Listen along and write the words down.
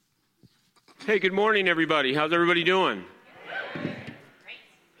Hey, good morning, everybody. How's everybody doing?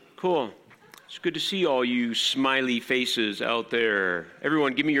 Cool. It's good to see all you smiley faces out there.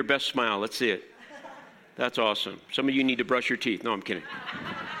 Everyone, give me your best smile. Let's see it. That's awesome. Some of you need to brush your teeth. No, I'm kidding.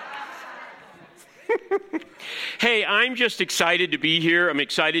 Hey, I'm just excited to be here. I'm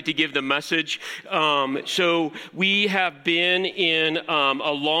excited to give the message. So we have been in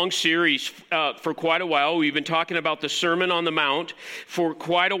a long series for quite a while. We've been talking about the Sermon on the Mount for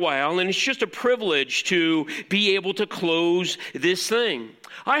quite a while, and it's just a privilege to be able to close this thing.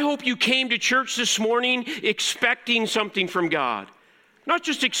 I hope you came to church this morning expecting something from God. Not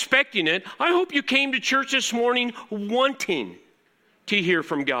just expecting it. I hope you came to church this morning wanting to hear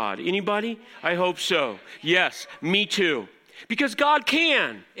from God. Anybody? I hope so. Yes, me too. Because God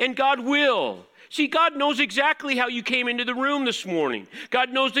can and God will. See, God knows exactly how you came into the room this morning.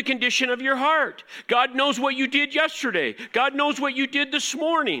 God knows the condition of your heart. God knows what you did yesterday. God knows what you did this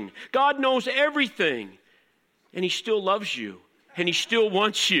morning. God knows everything. And He still loves you. And He still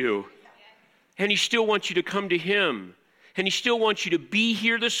wants you. And He still wants you to come to Him. And He still wants you to be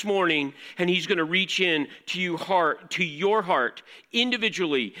here this morning, and He's going to reach in to your heart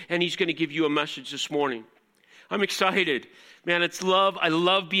individually, and He's going to give you a message this morning. I'm excited. Man, it's love. I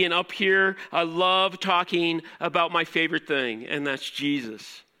love being up here. I love talking about my favorite thing, and that's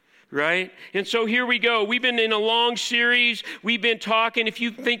Jesus. Right? And so here we go. We've been in a long series. We've been talking. If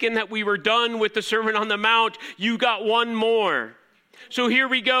you're thinking that we were done with the Sermon on the Mount, you got one more. So here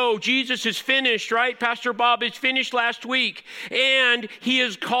we go. Jesus is finished, right? Pastor Bob is finished last week. And he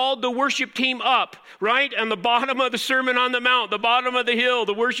has called the worship team up, right? On the bottom of the Sermon on the Mount, the bottom of the hill,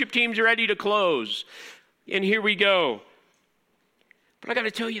 the worship team's ready to close. And here we go. But I got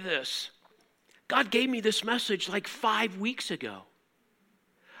to tell you this. God gave me this message like 5 weeks ago.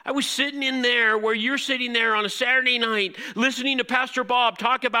 I was sitting in there where you're sitting there on a Saturday night listening to Pastor Bob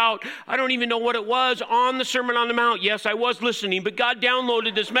talk about, I don't even know what it was, on the Sermon on the Mount. Yes, I was listening, but God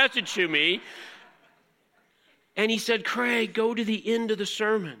downloaded this message to me. And He said, Craig, go to the end of the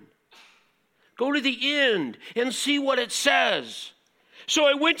sermon. Go to the end and see what it says. So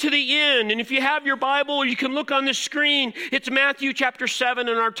I went to the end, and if you have your Bible, you can look on the screen. It's Matthew chapter 7,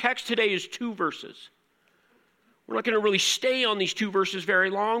 and our text today is 2 verses. We're not going to really stay on these 2 verses very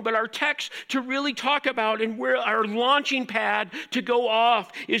long, but our text to really talk about and where our launching pad to go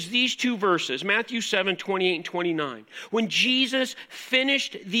off is these 2 verses, Matthew 7, 28 and 29. When Jesus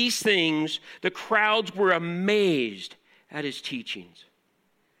finished these things, the crowds were amazed at His teachings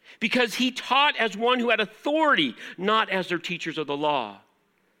because He taught as one who had authority, not as their teachers of the law.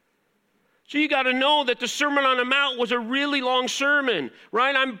 So you got to know that the Sermon on the Mount was a really long sermon,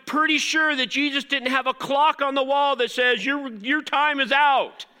 right? I'm pretty sure that Jesus didn't have a clock on the wall that says, your time is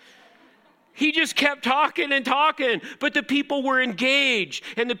out. He just kept talking and talking, but the people were engaged,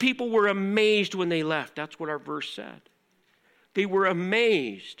 and the people were amazed when they left. That's what our verse said. They were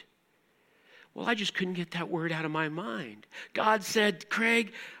amazed. Well, I just couldn't get that word out of my mind. God said,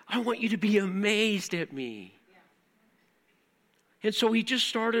 Craig, I want you to be amazed at me. And so He just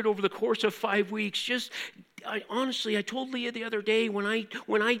started over the course of 5 weeks. Honestly, I told Leah the other day, when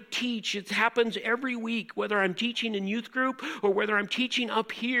I teach, it happens every week, whether I'm teaching in youth group or whether I'm teaching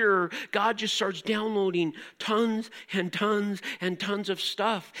up here, God just starts downloading tons and tons and tons of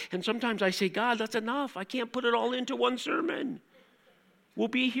stuff. And sometimes I say, God, that's enough. I can't put it all into one sermon. We'll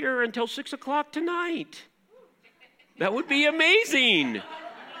be here until 6 o'clock tonight. That would be amazing.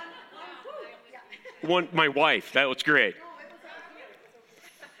 My wife, that was great.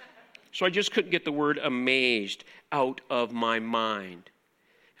 So I just couldn't get the word amazed out of my mind.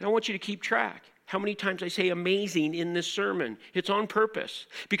 And I want you to keep track. How many times I say amazing in this sermon. It's on purpose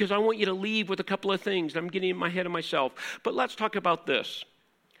because I want you to leave with a couple of things. I'm getting in my head of myself. But let's talk about this.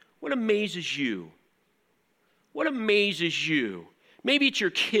 What amazes you? What amazes you? Maybe it's your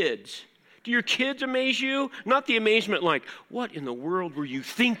kids. Do your kids amaze you? Not the amazement like, what in the world were you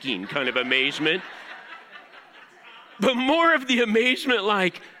thinking kind of amazement. But more of the amazement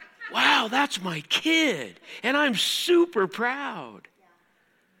like, wow, that's my kid, and I'm super proud.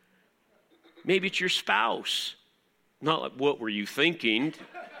 Maybe it's your spouse. Not like, what were you thinking?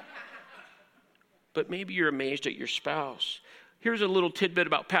 But maybe you're amazed at your spouse. Here's a little tidbit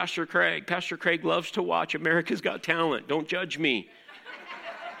about Pastor Craig. Pastor Craig loves to watch America's Got Talent. Don't judge me.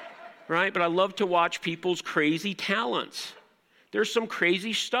 Right? But I love to watch people's crazy talents. There's some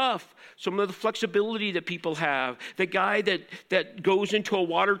crazy stuff. Some of the flexibility that people have. The guy that goes into a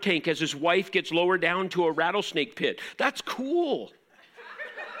water tank as his wife gets lowered down to a rattlesnake pit. That's cool.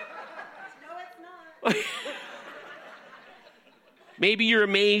 No, it's not. Maybe you're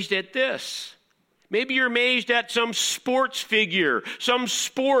amazed at this. Maybe you're amazed at some sports figure, some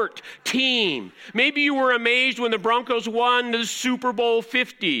sport team. Maybe you were amazed when the Broncos won the Super Bowl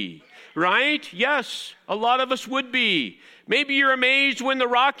 50, right? Yes, a lot of us would be. Maybe you're amazed when the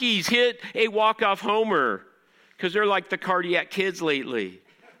Rockies hit a walk-off homer, because they're like the cardiac kids lately,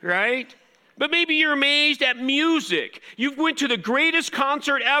 right? But maybe you're amazed at music. You went to the greatest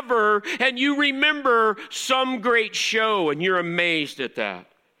concert ever, and you remember some great show, and you're amazed at that.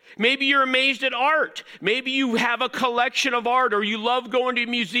 Maybe you're amazed at art. Maybe you have a collection of art, or you love going to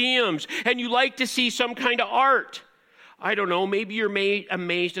museums and you like to see some kind of art. I don't know, maybe you're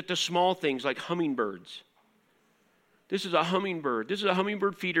amazed at the small things like hummingbirds. This is a hummingbird. This is a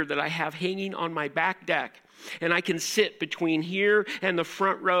hummingbird feeder that I have hanging on my back deck. And I can sit between here and the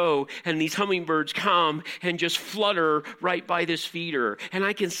front row, and these hummingbirds come and just flutter right by this feeder. And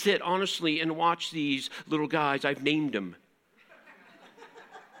I can sit honestly and watch these little guys. I've named them.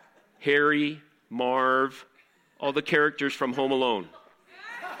 Harry, Marv, all the characters from Home Alone.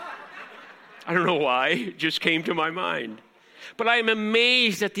 I don't know why, it just came to my mind. But I am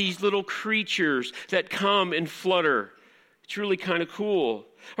amazed at these little creatures that come and flutter. It's really kind of cool.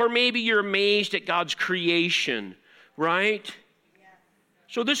 Or maybe you're amazed at God's creation, right?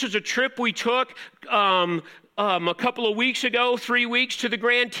 So this is a trip we took a couple of weeks ago, 3 weeks, to the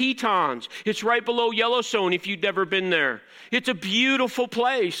Grand Tetons. It's right below Yellowstone if you've never been there. It's a beautiful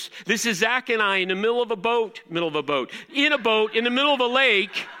place. This is Zach and I in the middle of a boat, in the middle of a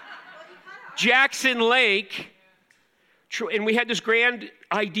lake, Jackson Lake. And we had this grand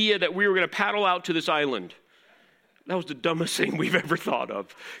idea that we were going to paddle out to this island. That was the dumbest thing we've ever thought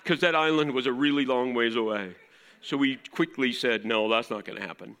of, because that island was a really long ways away. So we quickly said, no, that's not going to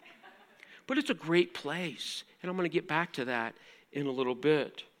happen. But it's a great place, and I'm going to get back to that in a little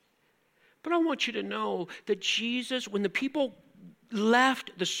bit. But I want you to know that Jesus, when the people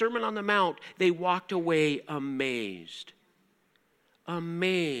left the Sermon on the Mount, they walked away amazed.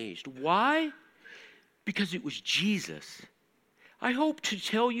 Amazed. Why? Because it was Jesus. I hope to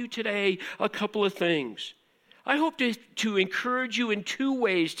tell you today a couple of things. I hope to encourage you in two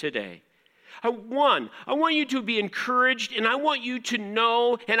ways today. One, I want you to be encouraged, and I want you to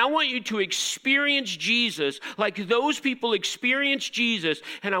know, and I want you to experience Jesus like those people experienced Jesus,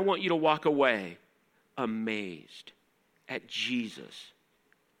 and I want you to walk away amazed at Jesus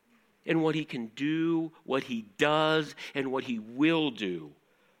and what he can do, what he does, and what he will do.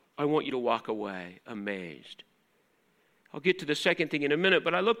 I want you to walk away amazed. I'll get to the second thing in a minute,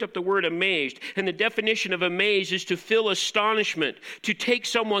 but I looked up the word amazed, and the definition of amazed is to feel astonishment, to take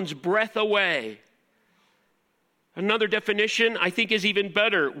someone's breath away. Another definition I think is even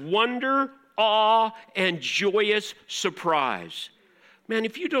better: wonder, awe, and joyous surprise. Man,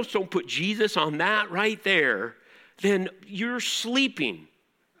 if you don't put Jesus on that right there, then you're sleeping.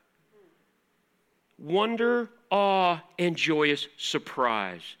 Wonder, awe, and joyous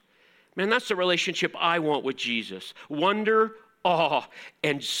surprise. Man, that's the relationship I want with Jesus. Wonder, awe,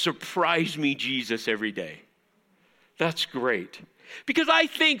 and surprise me, Jesus, every day. That's great. Because I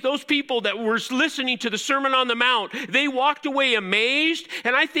think those people that were listening to the Sermon on the Mount, they walked away amazed,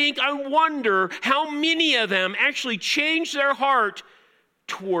 and I wonder how many of them actually changed their heart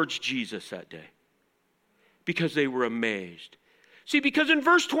towards Jesus that day. Because they were amazed. See, because in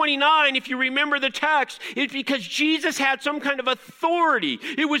verse 29, if you remember the text, it's because Jesus had some kind of authority.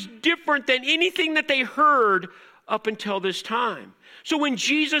 It was different than anything that they heard up until this time. So when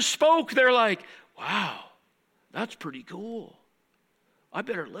Jesus spoke, they're like, wow, that's pretty cool. I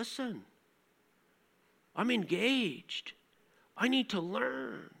better listen. I'm engaged. I need to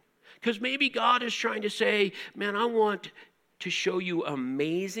learn. Because maybe God is trying to say, man, I want to show you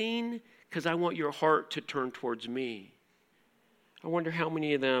amazing because I want your heart to turn towards me. I wonder how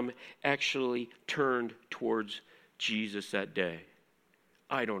many of them actually turned towards Jesus that day.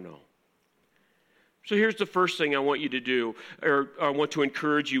 I don't know. So here's the first thing I want you to do, or I want to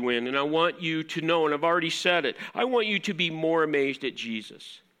encourage you in, and I want you to know, and I've already said it, I want you to be more amazed at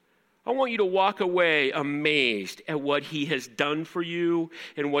Jesus. I want you to walk away amazed at what he has done for you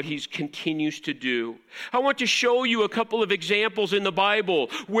and what he continues to do. I want to show you a couple of examples in the Bible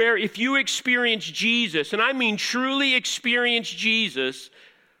where if you experience Jesus, and I mean truly experience Jesus,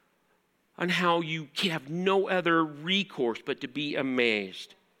 on how you have no other recourse but to be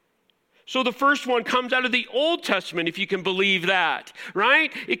amazed. So the first one comes out of the Old Testament, if you can believe that,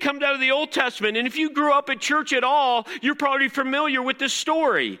 right? It comes out of the Old Testament. And if you grew up at church at all, you're probably familiar with this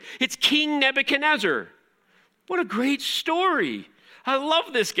story. It's King Nebuchadnezzar. What a great story. I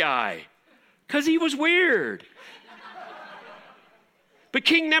love this guy because he was weird. But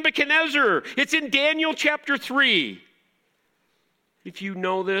King Nebuchadnezzar, it's in Daniel chapter 3. If you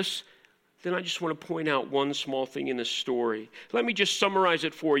know this, then I just want to point out one small thing in this story. Let me just summarize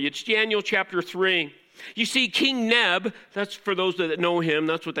it for you. It's Daniel chapter 3. You see, King Neb, that's for those that know him,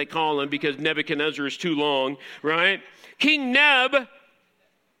 that's what they call him because Nebuchadnezzar is too long, right? King Neb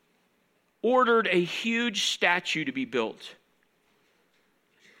ordered a huge statue to be built,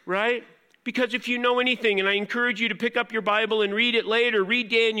 right? Because if you know anything, and I encourage you to pick up your Bible and read it later, read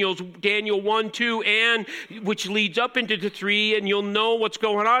Daniel 1, 2, and which leads up into the 3, and you'll know what's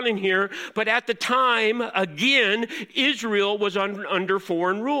going on in here. But at the time, again, Israel was under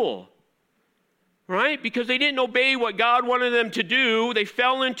foreign rule, right? Because they didn't obey what God wanted them to do. They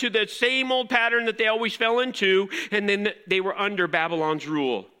fell into the same old pattern that they always fell into, and then they were under Babylon's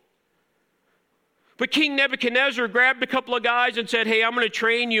rule. But King Nebuchadnezzar grabbed a couple of guys and said, hey, I'm going to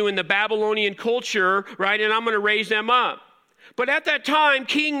train you in the Babylonian culture, right? And I'm going to raise them up. But at that time,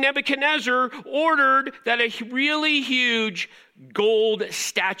 King Nebuchadnezzar ordered that a really huge gold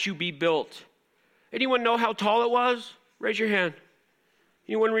statue be built. Anyone know how tall it was? Raise your hand.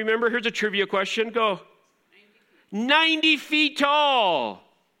 Anyone remember? Here's a trivia question. Go. 90 feet tall.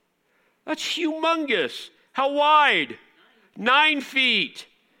 That's humongous. How wide? 9 feet.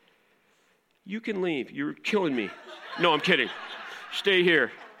 You can leave. You're killing me. No, I'm kidding. Stay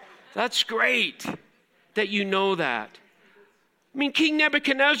here. That's great that you know that. I mean, King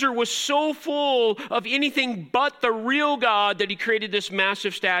Nebuchadnezzar was so full of anything but the real God that he created this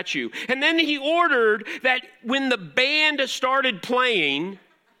massive statue. And then he ordered that when the band started playing,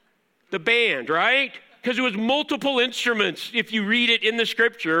 the band, right? Because it was multiple instruments, if you read it in the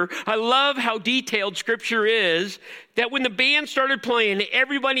scripture. I love how detailed scripture is, that when the band started playing,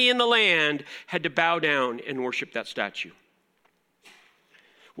 everybody in the land had to bow down and worship that statue.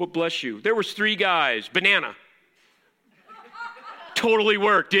 Well, bless you. There was 3 guys. Banana. Totally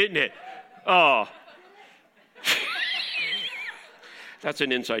worked, didn't it? Oh. That's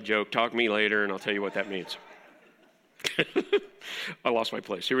an inside joke. Talk to me later, and I'll tell you what that means. I lost my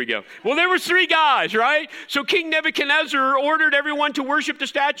place. Here we go. Well, there was 3 guys, right? So King Nebuchadnezzar ordered everyone to worship the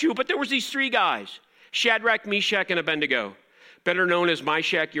statue, but there was these 3 guys, Shadrach, Meshach, and Abednego, better known as my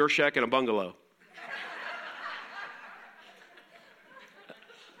shack, your shack, and a bungalow.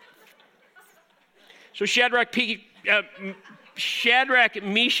 So Shadrach,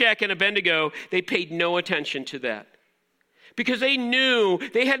 Meshach, and Abednego, they paid no attention to that. Because they knew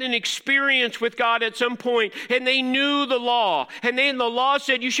they had an experience with God at some point, and they knew the law. And then the law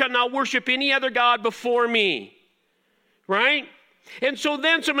said, you shall not worship any other God before me. Right? And so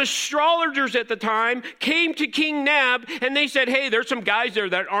then some astrologers at the time came to King Neb, and they said, hey, there's some guys there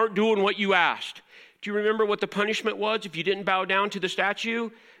that aren't doing what you asked. Do you remember what the punishment was if you didn't bow down to the statue?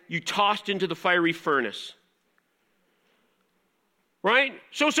 You tossed into the fiery furnace. Right?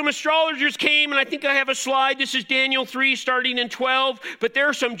 So some astrologers came, and I think I have a slide. This is Daniel 3, starting in 12. But there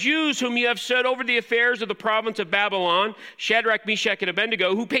are some Jews whom you have set over the affairs of the province of Babylon, Shadrach, Meshach, and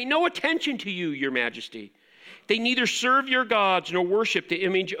Abednego, who pay no attention to you, your majesty. They neither serve your gods nor worship the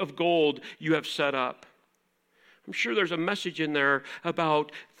image of gold you have set up. I'm sure there's a message in there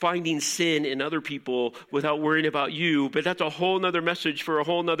about finding sin in other people without worrying about you, but that's a whole nother message for a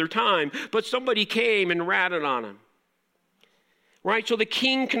whole nother time. But somebody came and ratted on him. Right? So the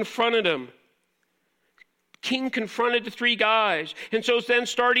king confronted him. King confronted the 3 guys. And so then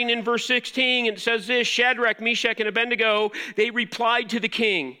starting in verse 16, it says this, Shadrach, Meshach, and Abednego, they replied to the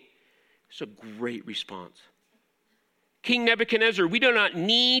king. It's a great response. King Nebuchadnezzar, we do not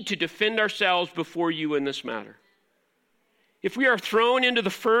need to defend ourselves before you in this matter. If we are thrown into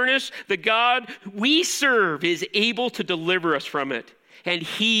the furnace, the God we serve is able to deliver us from it. And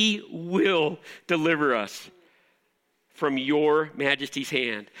he will deliver us from your majesty's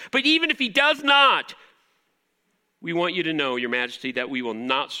hand. But even if he does not, we want you to know, your majesty, that we will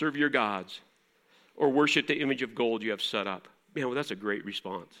not serve your gods or worship the image of gold you have set up. Man, well, that's a great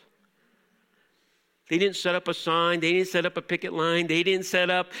response. They didn't set up a sign. They didn't set up a picket line. They didn't set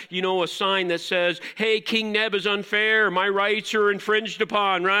up, a sign that says, hey, King Neb is unfair. My rights are infringed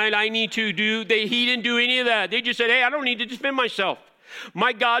upon, right? He didn't do any of that. They just said, hey, I don't need to defend myself.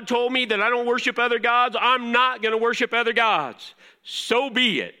 My God told me that I don't worship other gods. I'm not going to worship other gods. So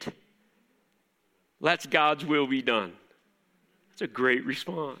be it. Let God's will be done. It's a great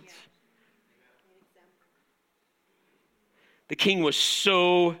response. The king was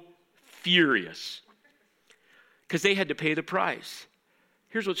so furious because they had to pay the price.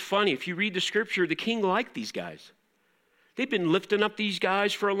 Here's what's funny. If you read the scripture, the king liked these guys. They've been lifting up these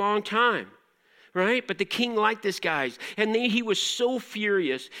guys for a long time. Right? But the king liked this guys. And he was so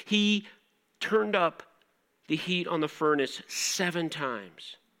furious, he turned up the heat on the furnace 7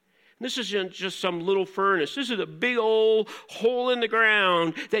 times. This isn't just some little furnace. This is a big old hole in the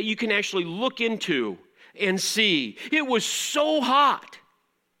ground that you can actually look into and see. It was so hot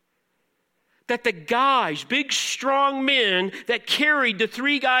that the guys, big strong men that carried the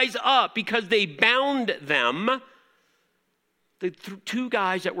three guys up because they bound them, the two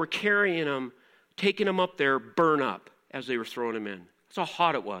guys that were carrying them, taking them up there, burn up as they were throwing them in. That's how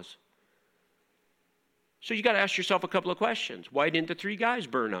hot it was. So you got to ask yourself a couple of questions. Why didn't the three guys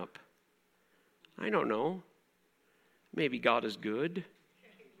burn up? I don't know. Maybe God is good.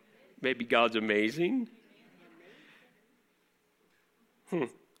 Maybe God's amazing.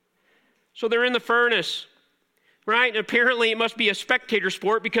 So they're in the furnace, right? And apparently it must be a spectator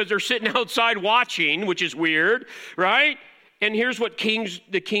sport because they're sitting outside watching, which is weird, right? And here's what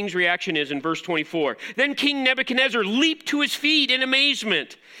the king's reaction is in verse 24. Then King Nebuchadnezzar leaped to his feet in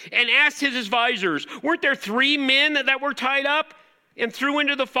amazement and asked his advisors, weren't there 3 men that were tied up and threw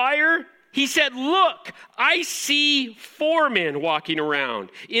into the fire? He said, look, I see 4 men walking around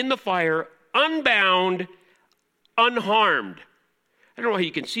in the fire, unbound, unharmed. I don't know how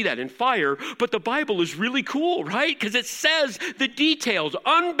you can see that in fire, but the Bible is really cool, right? Because it says the details,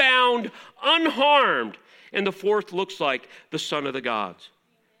 unbound, unharmed. And the 4th looks like the Son of the gods.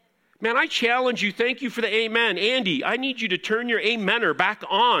 Man, I challenge you. Thank you for the amen. Andy, I need you to turn your amener back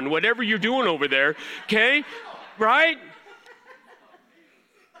on, whatever you're doing over there, okay? Right?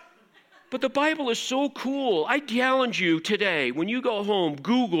 But the Bible is so cool. I challenge you today, when you go home,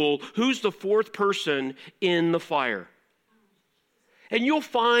 Google who's the 4th person in the fire. And you'll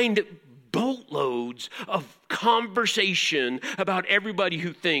find boatloads of conversation about everybody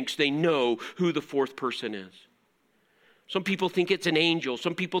who thinks they know who the 4th person is. Some people think it's an angel.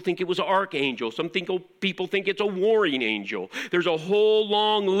 Some people think it was an archangel. Some people think it's a warring angel. There's a whole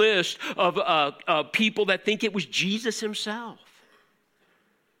long list of people that think it was Jesus himself.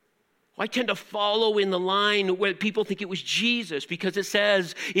 I tend to follow in the line where people think it was Jesus because it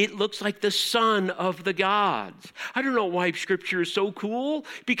says it looks like the Son of the gods. I don't know why Scripture is so cool,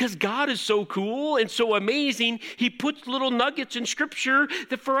 because God is so cool and so amazing. He puts little nuggets in Scripture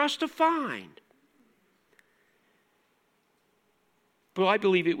that for us to find. But I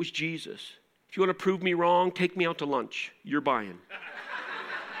believe it was Jesus. If you want to prove me wrong, take me out to lunch. You're buying.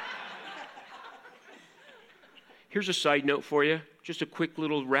 Here's a side note for you. Just a quick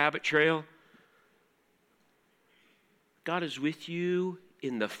little rabbit trail. God is with you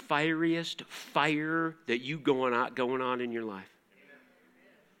in the fieriest fire that you going on in your life.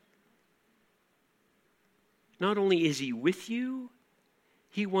 Not only is he with you,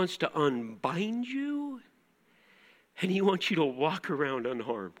 he wants to unbind you, and he wants you to walk around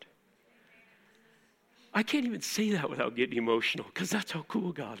unharmed. I can't even say that without getting emotional, because that's how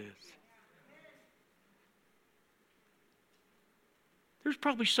cool God is. There's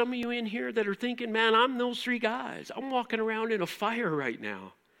probably some of you in here that are thinking, man, I'm those 3 guys. I'm walking around in a fire right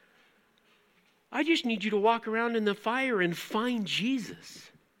now. I just need you to walk around in the fire and find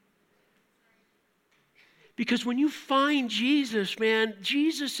Jesus. Because when you find Jesus, man,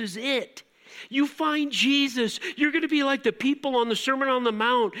 Jesus is it. You find Jesus, you're going to be like the people on the Sermon on the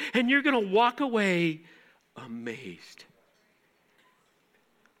Mount, and you're going to walk away amazed.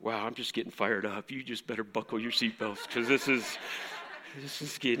 Wow, I'm just getting fired up. You just better buckle your seatbelts, because this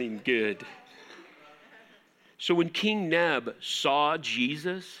is getting good. So when King Neb saw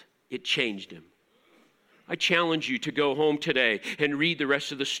Jesus, it changed him. I challenge you to go home today and read the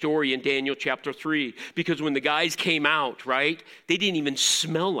rest of the story in Daniel chapter 3. Because when the guys came out, right, they didn't even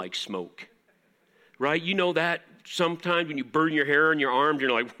smell like smoke. Right? You know that sometimes when you burn your hair on your arms,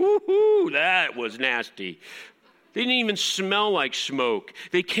 you're like, whoo, that was nasty. They didn't even smell like smoke.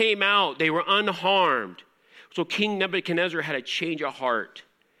 They came out, they were unharmed. So King Nebuchadnezzar had a change of heart.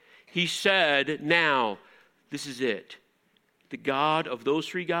 He said, now, this is it. The God of those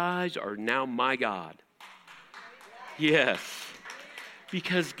 3 guys are now my God. Yes,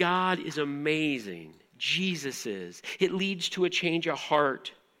 because God is amazing. Jesus is. It leads to a change of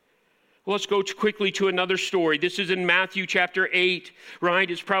heart. Well, let's go quickly to another story. This is in Matthew chapter 8, right?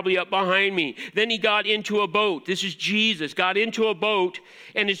 It's probably up behind me. Then he got into a boat. This is Jesus. Got into a boat,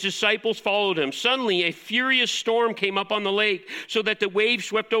 and his disciples followed him. Suddenly, a furious storm came up on the lake, so that the waves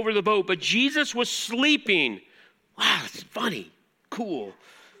swept over the boat. But Jesus was sleeping. Wow, that's funny. Cool.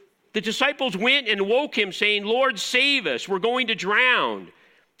 The disciples went and woke him, saying, Lord, save us. We're going to drown.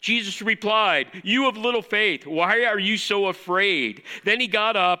 Jesus replied, you of little faith, why are you so afraid? Then he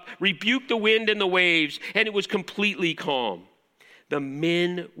got up, rebuked the wind and the waves, and it was completely calm. The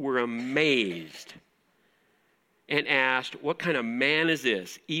men were amazed and asked, what kind of man is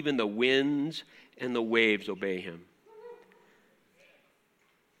this? Even the winds and the waves obey him.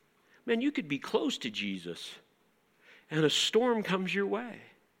 Man, you could be close to Jesus and a storm comes your way.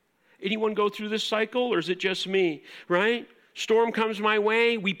 Anyone go through this cycle, or is it just me, right? Storm comes my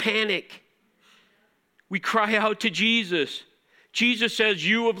way, we panic. We cry out to Jesus. Jesus says,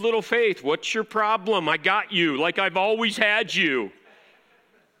 you of little faith, what's your problem? I got you, like I've always had you.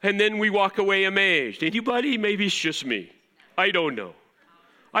 And then we walk away amazed. Anybody? Maybe it's just me. I don't know.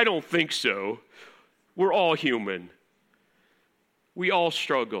 I don't think so. We're all human. We all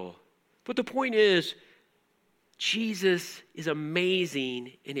struggle. But the point is, Jesus is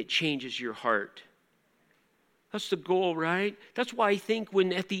amazing and it changes your heart. That's the goal, right? That's why I think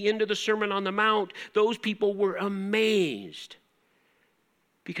when at the end of the Sermon on the Mount, those people were amazed.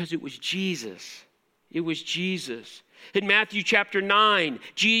 Because it was Jesus. It was Jesus. In Matthew chapter 9,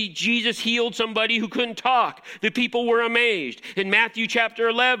 Jesus healed somebody who couldn't talk. The people were amazed. In Matthew chapter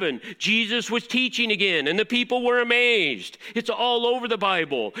 11, Jesus was teaching again, and the people were amazed. It's all over the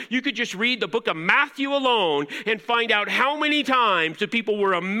Bible. You could just read the book of Matthew alone and find out how many times the people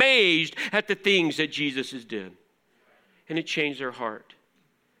were amazed at the things that Jesus has done. And it changed their heart.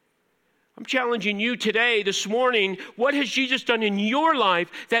 I'm challenging you today, this morning, what has Jesus done in your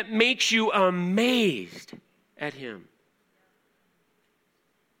life that makes you amazed at him?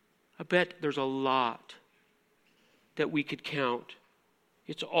 I bet there's a lot that we could count.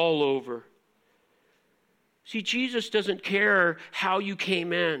 It's all over. See, Jesus doesn't care how you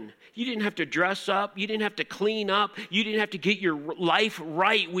came in. You didn't have to dress up. You didn't have to clean up. You didn't have to get your life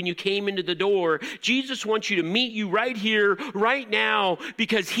right when you came into the door. Jesus wants you to meet you right here, right now,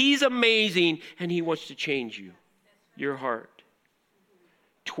 because he's amazing and he wants to change you, your heart,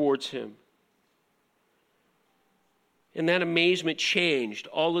 towards him. And that amazement changed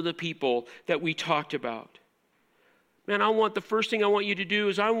all of the people that we talked about. Man, the first thing I want you to do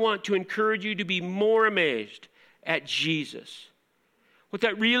is I want to encourage you to be more amazed at Jesus. What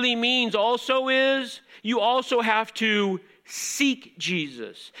that really means also is you also have to seek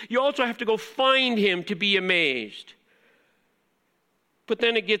Jesus. You also have to go find him to be amazed. But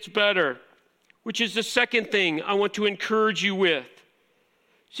then it gets better, which is the second thing I want to encourage you with.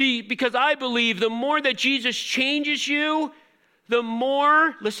 See, because I believe the more that Jesus changes you, the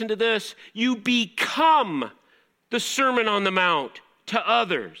more, listen to this, you become the Sermon on the Mount to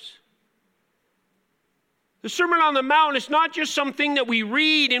others. The Sermon on the Mount is not just something that we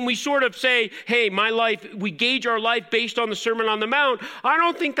read and we sort of say, hey, my life, we gauge our life based on the Sermon on the Mount. I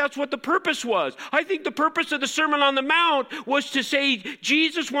don't think that's what the purpose was. I think the purpose of the Sermon on the Mount was to say,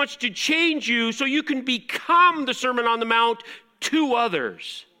 Jesus wants to change you so you can become the Sermon on the Mount to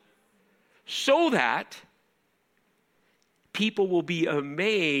others, so that people will be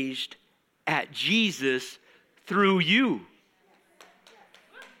amazed at Jesus through you.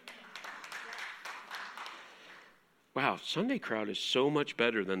 Wow, Sunday crowd is so much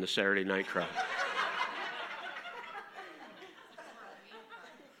better than the Saturday night crowd.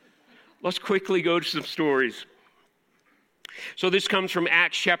 Let's quickly go to some stories. So this comes from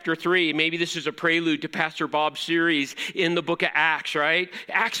Acts chapter 3. Maybe this is a prelude to Pastor Bob's series in the book of Acts, right?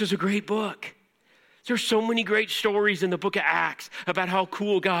 Acts is a great book. There's so many great stories in the book of Acts about how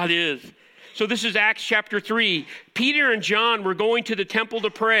cool God is. So this is Acts chapter 3. Peter and John were going to the temple to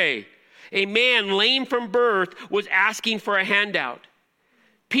pray. A man lame from birth was asking for a handout.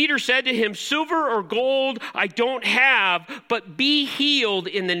 Peter said to him, silver or gold I don't have, but be healed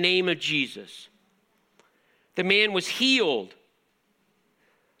in the name of Jesus. The man was healed.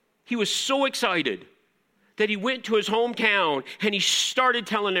 He was so excited that he went to his hometown and he started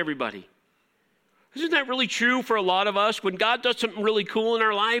telling everybody. Isn't that really true for a lot of us? When God does something really cool in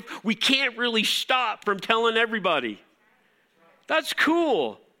our life, we can't really stop from telling everybody. That's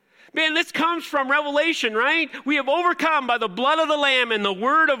cool. Man, this comes from Revelation, right? We have overcome by the blood of the Lamb and the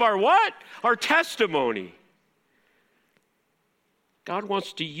word of our what? Our testimony. God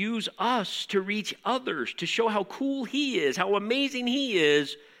wants to use us to reach others, to show how cool he is, how amazing he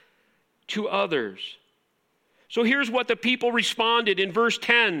is to others. So here's what the people responded in verse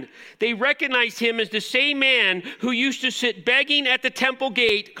 10. They recognized him as the same man who used to sit begging at the temple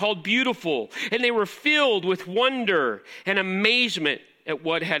gate called Beautiful, and they were filled with wonder and amazement at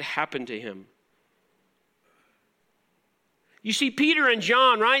what had happened to him. You see, Peter and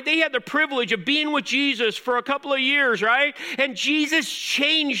John, right? They had the privilege of being with Jesus for a couple of years, right? And Jesus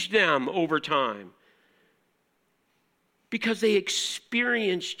changed them over time because they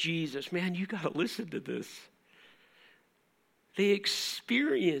experienced Jesus. Man, you got to listen to this. They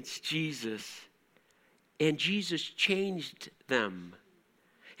experienced Jesus, and Jesus changed them.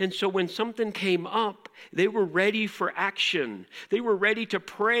 And so when something came up, they were ready for action. They were ready to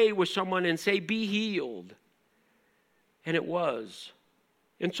pray with someone and say, be healed. And it was.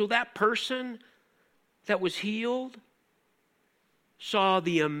 And so that person that was healed saw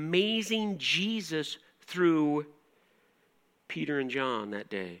the amazing Jesus through Peter and John that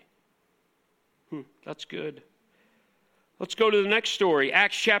day. That's good. Let's go to the next story,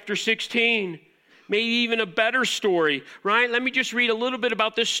 Acts chapter 16. Maybe even a better story, right? Let me just read a little bit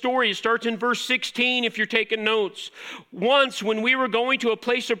about this story. It starts in verse 16 if you're taking notes. Once when we were going to a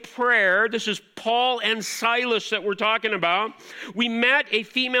place of prayer, this is Paul and Silas that we're talking about, we met a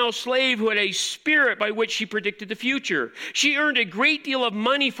female slave who had a spirit by which she predicted the future. She earned a great deal of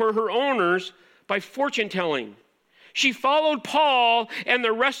money for her owners by fortune telling. She followed Paul and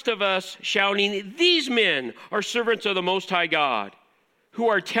the rest of us, shouting, "These men are servants of the Most High God, who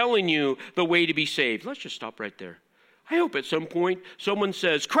are telling you the way to be saved." Let's just stop right there. I hope at some point someone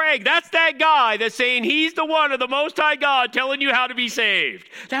says, "Craig, that's that guy that's saying he's the one of the Most High God telling you how to be saved."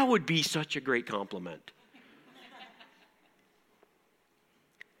 That would be such a great compliment.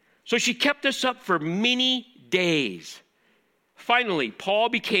 So she kept this up for many days. Finally, Paul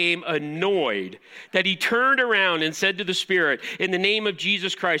became annoyed that he turned around and said to the spirit, "In the name of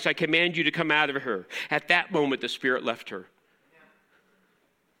Jesus Christ, I command you to come out of her." At that moment, the spirit left her.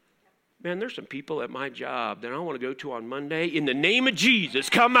 Man, there's some people at my job that I want to go to on Monday. In the name of Jesus,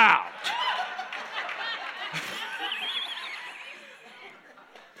 come out.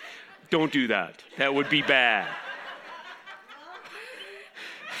 Don't do that. That would be bad.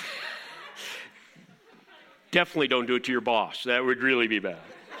 Definitely don't do it to your boss. That would really be bad.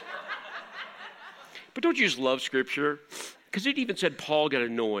 But don't you just love Scripture? Because it even said Paul got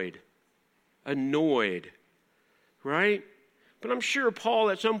annoyed. Annoyed. Right? But I'm sure Paul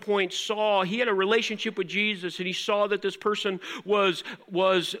at some point saw, he had a relationship with Jesus, and he saw that this person was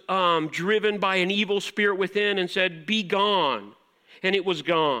driven by an evil spirit within and said, "Be gone." And it was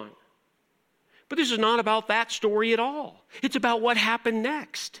gone. But this is not about that story at all. It's about what happened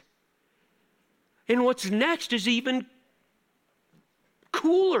next. And what's next is even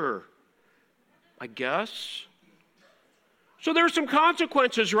cooler, I guess. So there's some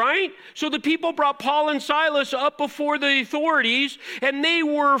consequences, right? So the people brought Paul and Silas up before the authorities, and they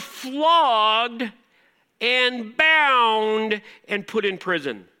were flogged and bound and put in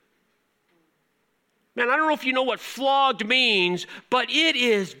prison. Man, I don't know if you know what flogged means, but it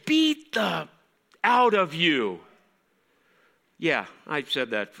is beat the out of you. Yeah, I said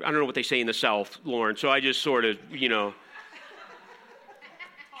that. I don't know what they say in the South, Lauren, so I just sort of,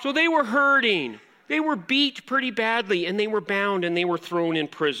 So they were hurting. They were beat pretty badly, and they were bound, and they were thrown in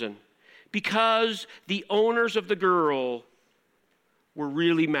prison because the owners of the girl were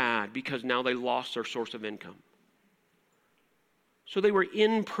really mad because now they lost their source of income. So they were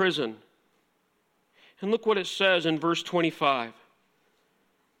in prison. And look what it says in verse 25.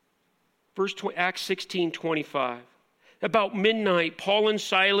 Acts 16:25. About midnight, Paul and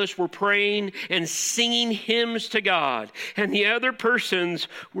Silas were praying and singing hymns to God, and the other persons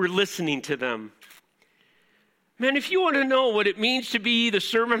were listening to them. Man, if you want to know what it means to be the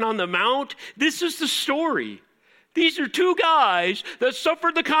Sermon on the Mount, this is the story. These are two guys that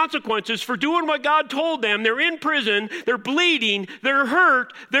suffered the consequences for doing what God told them. They're in prison, they're bleeding, they're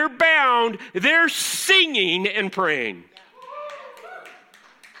hurt, they're bound, they're singing and praying.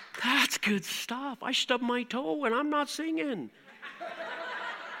 That's good stuff. I stubbed my toe and I'm not singing.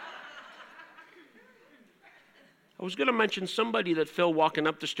 I was going to mention somebody that fell walking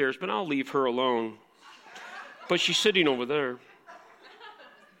up the stairs, but I'll leave her alone. But she's sitting over there.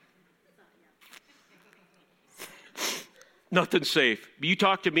 Nothing safe. You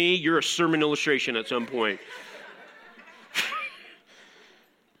talk to me, you're a sermon illustration at some point.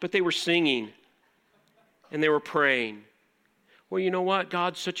 But they were singing and they were praying. Well, you know what?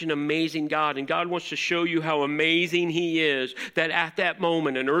 God's such an amazing God, and God wants to show you how amazing He is, that at that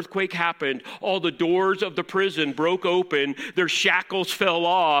moment an earthquake happened, all the doors of the prison broke open, their shackles fell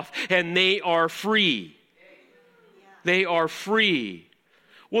off, and they are free. They are free.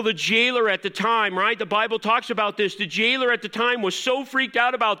 Well, the jailer at the time, right? The Bible talks about this. The jailer at the time was so freaked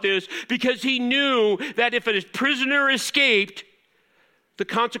out about this because he knew that if a prisoner escaped, the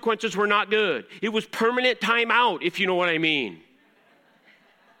consequences were not good. It was permanent time out, if you know what I mean.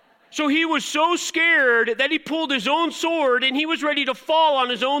 So he was so scared that he pulled his own sword and he was ready to fall on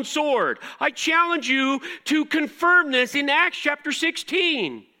his own sword. I challenge you to confirm this in Acts chapter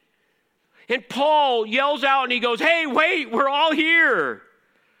 16. And Paul yells out and he goes, "Hey, wait, we're all here.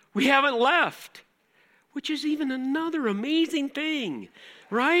 We haven't left," which is even another amazing thing,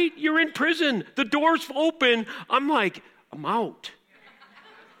 right? You're in prison. The door's open. I'm like, I'm out.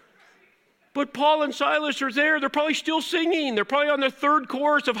 But Paul and Silas are there. They're probably still singing. They're probably on their third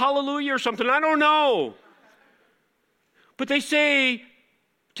chorus of Hallelujah or something. I don't know. But they say,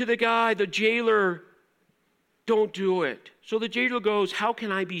 to the guy, the jailer, don't do it. So the jailer goes, how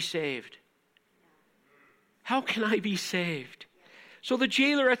can I be saved? How can I be saved? So the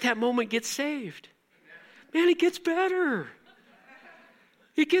jailer at that moment gets saved. Man, it gets better.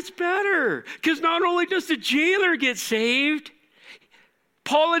 It gets better. Because not only does the jailer get saved,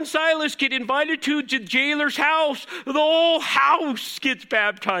 Paul and Silas get invited to the jailer's house. The whole house gets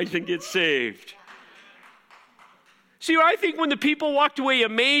baptized and gets saved. See, I think when the people walked away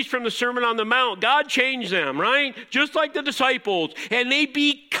amazed from the Sermon on the Mount, God changed them, right? Just like the disciples. And they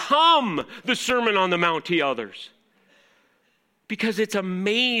become the Sermon on the Mount to others. Because it's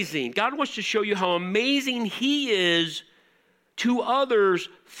amazing. God wants to show you how amazing He is to others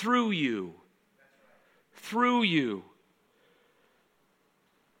through you. Through you.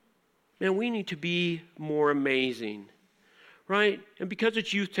 Man, we need to be more amazing. Right? And because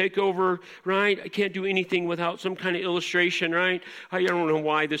it's youth takeover, right? I can't do anything without some kind of illustration, right? I don't know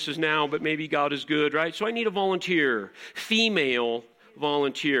why this is now, but maybe God is good, right? So I need a volunteer, female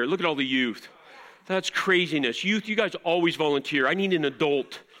volunteer. Look at all the youth. That's craziness. Youth, you guys always volunteer. I need an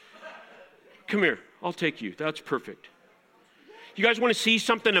adult. Come here. I'll take you. That's perfect. You guys want to see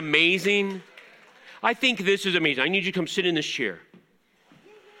something amazing? I think this is amazing. I need you to come sit in this chair.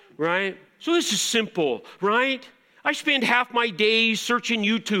 Right? So this is simple, right? I spend half my days searching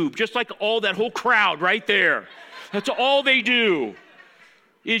YouTube, just like all that whole crowd right there. That's all they do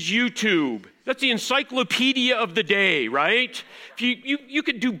is YouTube. That's the encyclopedia of the day, right? You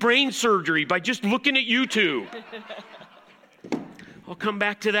could do brain surgery by just looking at YouTube. I'll come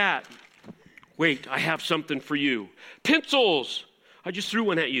back to that. Wait, I have something for you. Pencils. I just threw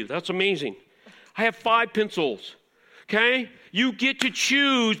one at you. That's amazing. I have 5 pencils. Okay? You get to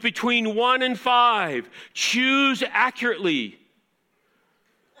choose between 1 and 5. Choose accurately.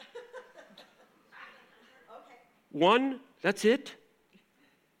 1, that's it.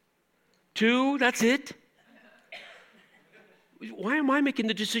 2, that's it. Why am I making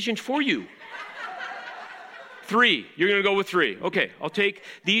the decisions for you? 3, you're going to go with 3. Okay, I'll take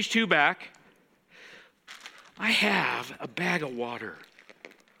these 2 back. I have a bag of water.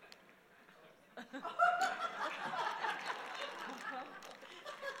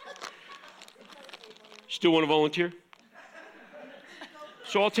 Still want to volunteer?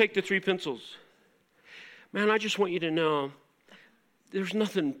 So I'll take the 3 pencils. Man, I just want you to know there's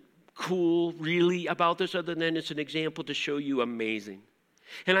nothing cool really about this other than it's an example to show you amazing.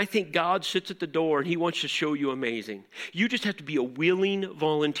 And I think God sits at the door and He wants to show you amazing. You just have to be a willing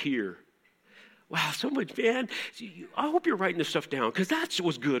volunteer. Wow, so much, man. I hope you're writing this stuff down because that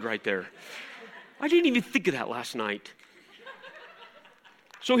was good right there. I didn't even think of that last night.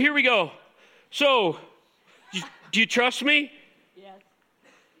 So here we go. So, do you trust me? Yes.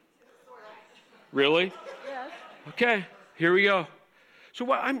 Really? Yes. Okay, here we go. So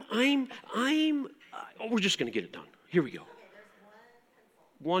what we're just going to get it done. Here we go.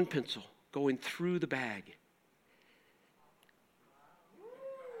 One pencil going through the bag.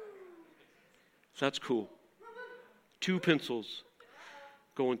 So that's cool. 2 pencils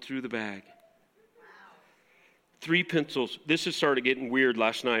going through the bag. 3 pencils. This has started getting weird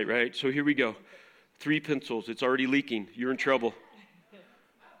last night, right? So here we go. 3 pencils. It's already leaking. You're in trouble.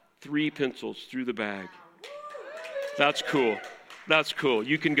 3 pencils through the bag. That's cool. That's cool.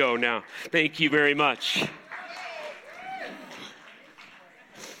 You can go now. Thank you very much.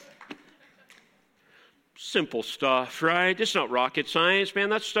 Simple stuff, right? It's not rocket science, man.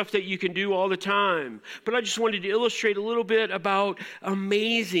 That's stuff that you can do all the time. But I just wanted to illustrate a little bit about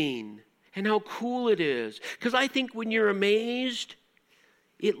amazing and how cool it is. Because I think when you're amazed,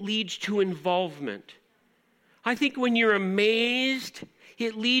 it leads to involvement. I think when you're amazed,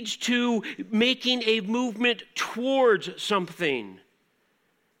 it leads to making a movement towards something.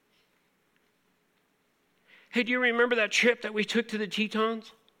 Hey, do you remember that trip that we took to the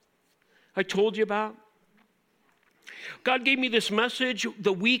Tetons? I told you about? God gave me this message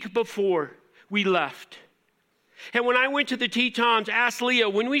the week before we left. And when I went to the Tetons, asked Leah,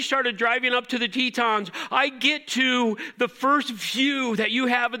 when we started driving up to the Tetons, I get to the first view that you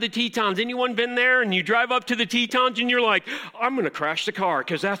have of the Tetons. Anyone been there and you drive up to the Tetons and you're like, I'm going to crash the car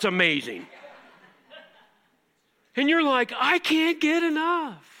because that's amazing. And you're like, I can't get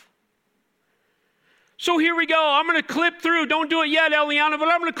enough. So here we go. I'm going to clip through. Don't do it yet, Eliana, but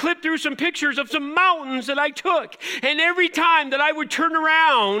I'm going to clip through some pictures of some mountains that I took. And every time that I would turn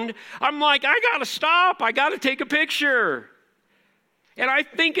around, I'm like, I got to stop. I got to take a picture. And I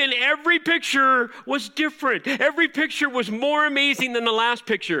think in every picture was different. Every picture was more amazing than the last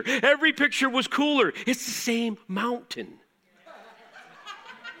picture. Every picture was cooler. It's the same mountain.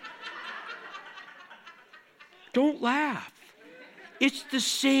 Don't laugh. It's the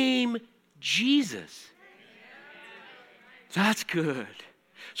same Jesus. That's good.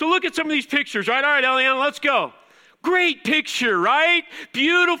 So look at some of these pictures, right? All right, Eliana, let's go. Great picture, right?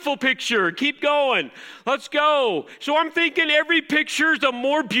 Beautiful picture. Keep going. Let's go. So I'm thinking every picture is a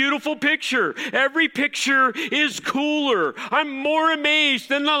more beautiful picture. Every picture is cooler. I'm more amazed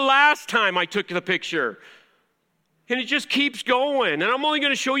than the last time I took the picture. And it just keeps going. And I'm only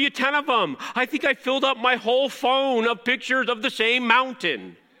going to show you 10 of them. I think I filled up my whole phone of pictures of the same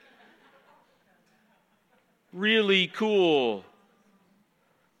mountain. Really cool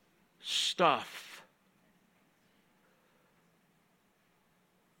stuff.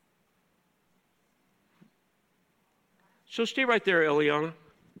 So stay right there, Eliana,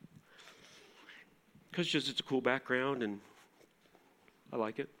 because just it's a cool background and I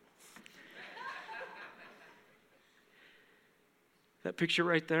like it. That picture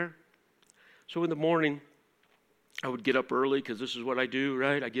right there. So in the morning, I would get up early because this is what I do,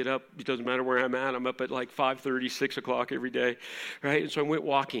 right? I get up. It doesn't matter where I'm at. I'm up at like 5:30, 6 o'clock every day, right? And so I went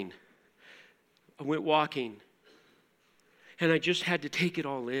walking. And I just had to take it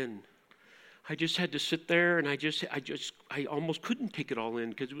all in. I just had to sit there and I almost couldn't take it all in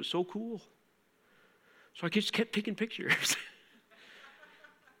because it was so cool. So I just kept taking pictures.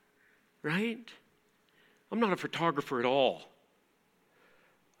 Right? I'm not a photographer at all.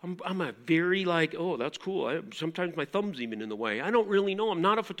 I'm a very oh, that's cool. Sometimes my thumb's even in the way. I don't really know. I'm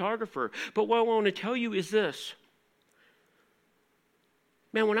not a photographer. But what I want to tell you is this.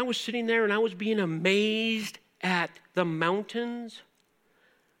 Man, when I was sitting there and I was being amazed at the mountains,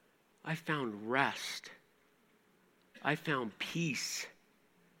 I found rest. I found peace.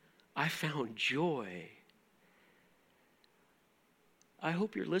 I found joy. I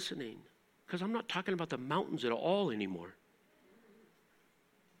hope you're listening, because I'm not talking about the mountains at all anymore.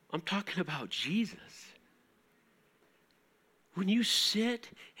 I'm talking about Jesus. When you sit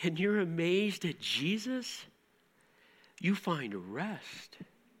and you're amazed at Jesus, you find rest.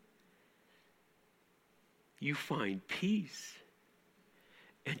 You find peace.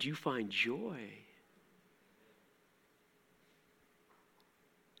 And you find joy.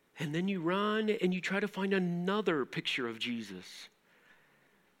 And then you run and you try to find another picture of Jesus.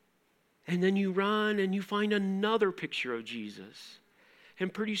 And then you run and you find another picture of Jesus.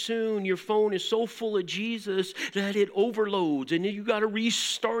 And pretty soon your phone is so full of Jesus that it overloads and then you got to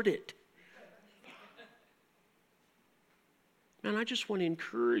restart it. Man, I just want to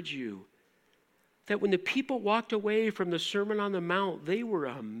encourage you that when the people walked away from the Sermon on the Mount, they were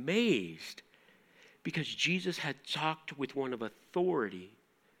amazed because Jesus had talked with one of authority.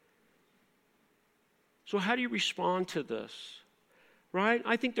 So how do you respond to this? Right?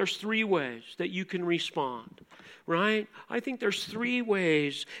 I think there's 3 ways that you can respond. Right? I think there's 3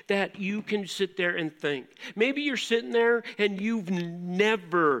 ways that you can sit there and think. Maybe you're sitting there and you've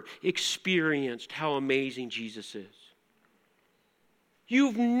never experienced how amazing Jesus is.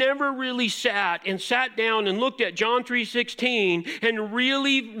 You've never really sat down and looked at John 3:16 and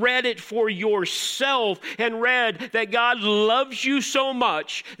really read it for yourself and read that God loves you so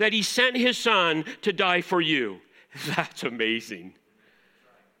much that he sent his son to die for you. That's amazing.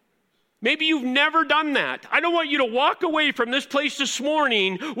 Maybe you've never done that. I don't want you to walk away from this place this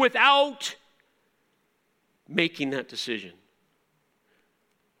morning without making that decision.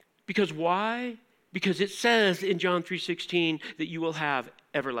 Because why? Because it says in John 3:16 that you will have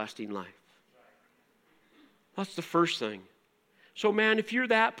everlasting life. That's the first thing. So man, if you're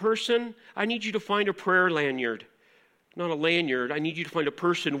that person, I need you to find a prayer lanyard. Not a lanyard. I need you to find a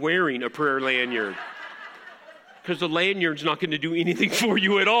person wearing a prayer lanyard. Because the lanyard's not going to do anything for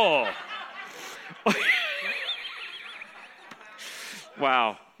you at all.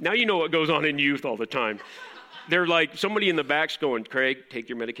 Wow. Now you know what goes on in youth all the time. They're like, somebody in the back's going, Craig, take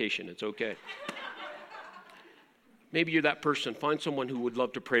your medication. It's okay. Maybe you're that person. Find someone who would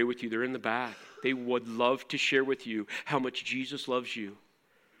love to pray with you. They're in the back. They would love to share with you how much Jesus loves you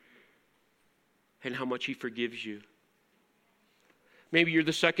and how much he forgives you. Maybe you're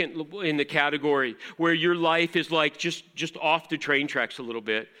the second in the category where your life is like just off the train tracks a little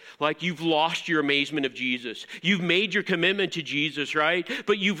bit. Like you've lost your amazement of Jesus. You've made your commitment to Jesus, right?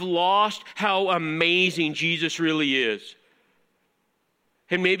 But you've lost how amazing Jesus really is.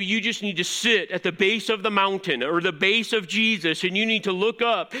 And maybe you just need to sit at the base of the mountain or the base of Jesus and you need to look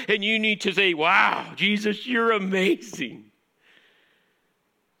up and you need to say, wow, Jesus, you're amazing.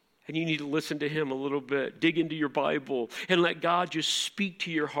 And you need to listen to him a little bit. Dig into your Bible and let God just speak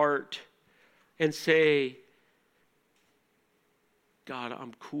to your heart and say, God,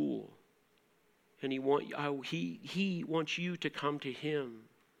 I'm cool. And he wants you to come to him.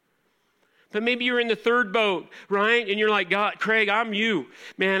 But maybe you're in the third boat, right? And you're like, God, Craig, I'm you.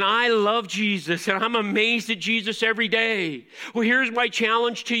 Man, I love Jesus, and I'm amazed at Jesus every day. Well, here's my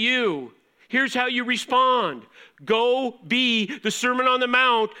challenge to you. Here's how you respond. Go be the Sermon on the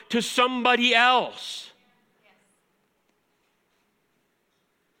Mount to somebody else.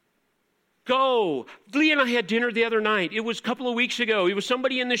 Go. Lee and I had dinner the other night. It was a couple of weeks ago. It was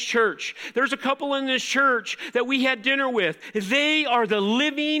somebody in this church. There's a couple in this church that we had dinner with. They are the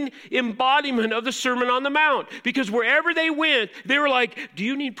living embodiment of the Sermon on the Mount. Because wherever they went, they were like, do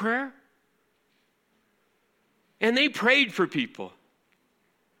you need prayer? And they prayed for people.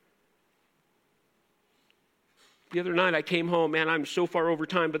 The other night I came home. Man, I'm so far over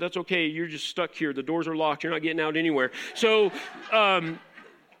time, but that's okay. You're just stuck here. The doors are locked. You're not getting out anywhere. So,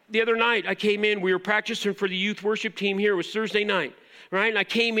 the other night I came in, we were practicing for the youth worship team here. It was Thursday night, right? And I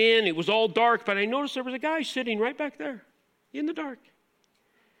came in, it was all dark, but I noticed there was a guy sitting right back there in the dark.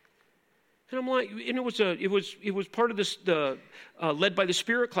 And I'm like, and it was part of this, led by the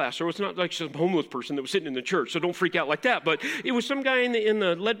Spirit class. So it's not like some homeless person that was sitting in the church, so don't freak out like that. But it was some guy in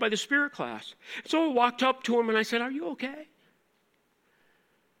the led by the Spirit class. So I walked up to him and I said, are you okay?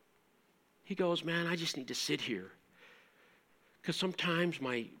 He goes, man, I just need to sit here. Because sometimes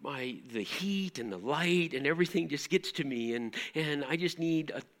the heat and the light and everything just gets to me, and I just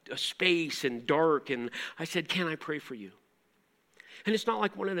need a space and dark. And I said, can I pray for you? And it's not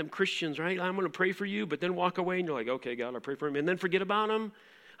like one of them Christians, right? I'm going to pray for you, but then walk away and you're like, okay, God, I'll pray for him, and then forget about him.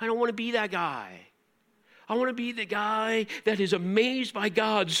 I don't want to be that guy. I want to be the guy that is amazed by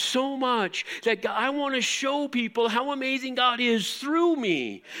God so much that I want to show people how amazing God is through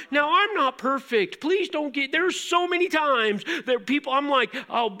me. Now, I'm not perfect. Please don't there's so many times that people, I'm like,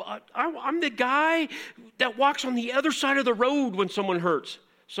 I'm the guy that walks on the other side of the road when someone hurts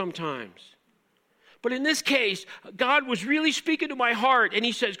sometimes. But in this case, God was really speaking to my heart, and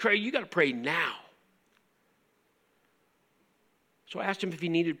he says, Craig, you got to pray now. So I asked him if he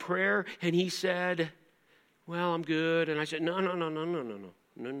needed prayer, and he said, well, I'm good. And I said, no.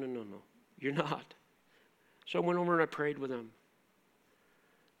 You're not. So I went over and I prayed with him.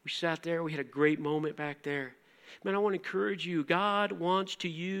 We sat there. We had a great moment back there. Man, I want to encourage you. God wants to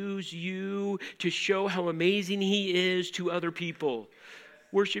use you to show how amazing he is to other people.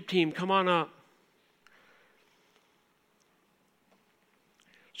 Worship team, come on up.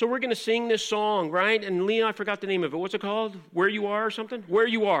 So we're going to sing this song, right? And Leon, I forgot the name of it. What's it called? Where You Are or something? Where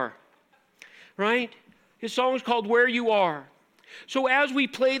You Are. Right? His song is called Where You Are. So as we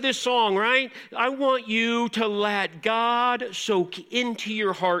play this song, right, I want you to let God soak into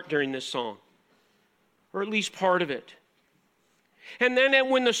your heart during this song, or at least part of it. And then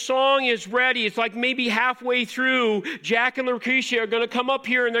when the song is ready, it's like maybe halfway through, Jack and Lucretia are going to come up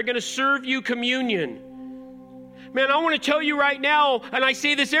here and they're going to serve you communion. Man, I want to tell you right now, and I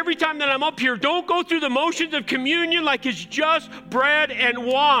say this every time that I'm up here, don't go through the motions of communion like it's just bread and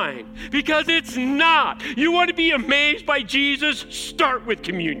wine, because it's not. You want to be amazed by Jesus? Start with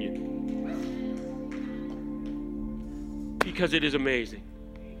communion, because it is amazing.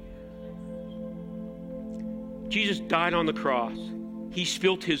 Jesus died on the cross. He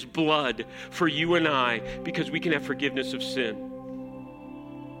spilt his blood for you and I because we can have forgiveness of sin.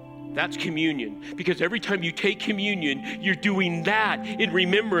 That's communion. Because every time you take communion, you're doing that in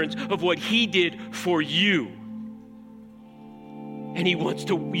remembrance of what he did for you. And he wants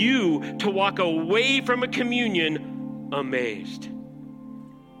you to walk away from a communion amazed.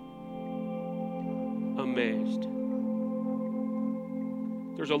 Amazed.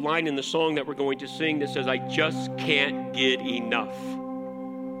 There's a line in the song that we're going to sing that says, I just can't get enough.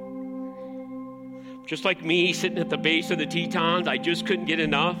 Just like me sitting at the base of the Tetons, I just couldn't get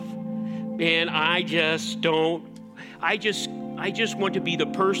enough. Man, I just want to be the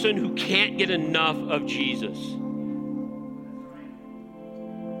person who can't get enough of Jesus.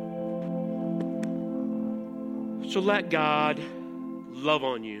 So let God love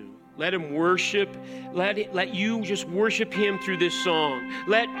on you. Let him worship. Let you just worship him through this song.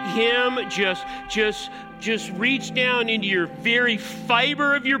 Let him just reach down into your very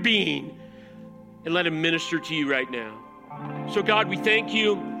fiber of your being and let him minister to you right now. So God, we thank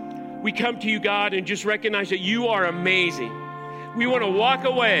you. We come to you, God, and just recognize that you are amazing. We want to walk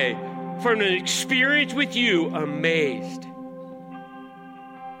away from an experience with you amazed.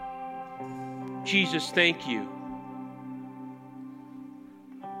 Jesus, thank you.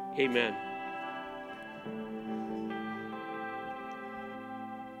 Amen.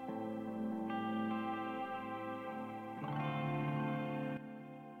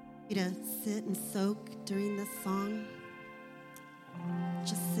 To sit and soak during this song.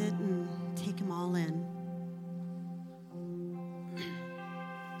 Just sit and take them all in.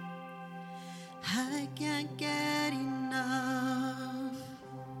 can't get enough.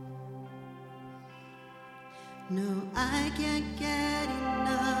 No, I can't get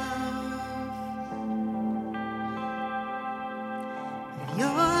enough of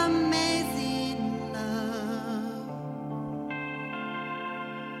your amazing love.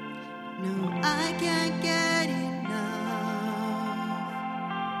 No, I can't get enough.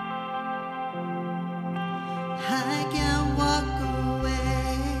 I can't walk away.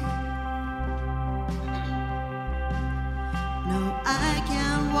 No, I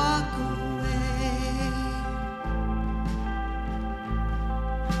can't walk away.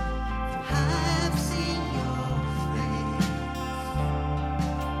 For I've seen your face.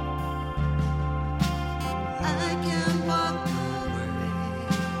 I can't walk away.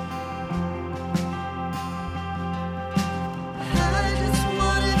 I just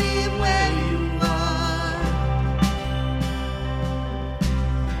wanna be where you are.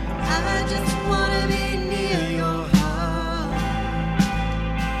 I just wanna be near your heart.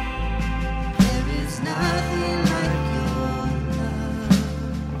 There is nothing like your love.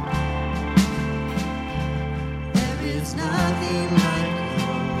 There is nothing like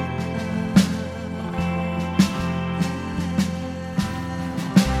your love.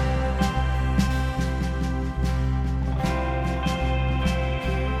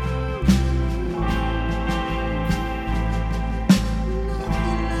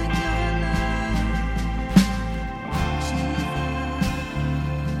 Nothing like your love, Jesus.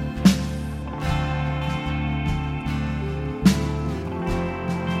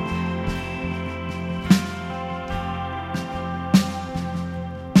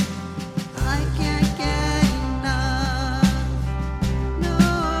 I can't get enough. No,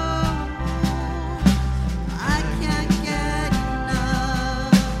 I can't get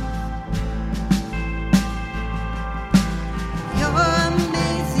enough. Your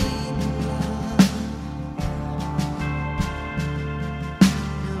amazing love.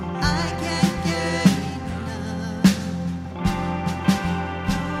 No, I can't get enough.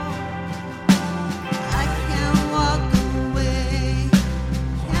 I can't walk away.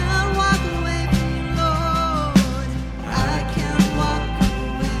 Can't walk away from you, Lord. I can't walk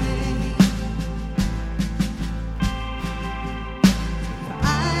away. I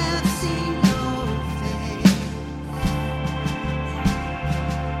have seen your face.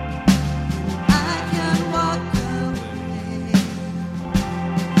 I can't walk away.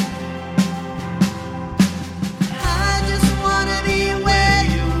 I just wanna be where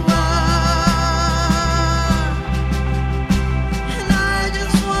you are. And I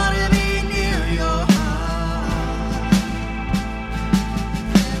just wanna be near your heart.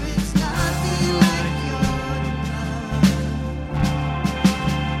 There is nothing like your love.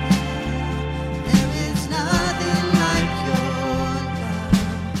 There is nothing like your love.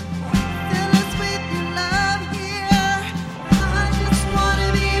 Fill us with your love here. I just wanna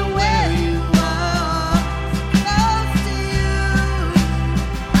be where you are, close to you.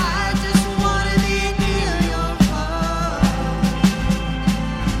 I just wanna be near your heart.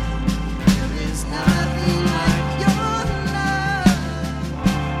 There is nothing like your love.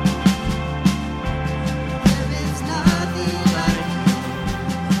 There is nothing like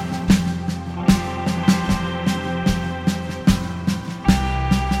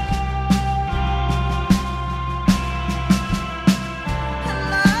I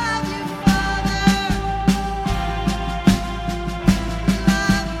love you, Father.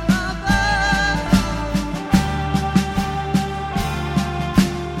 Love you, Abba.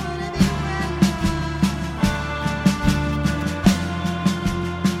 Wanna be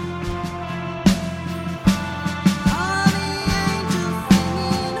all the angels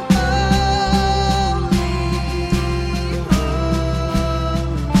singing, holy,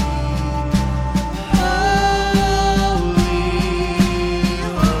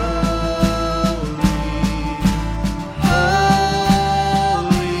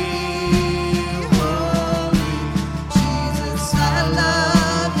 Jesus, I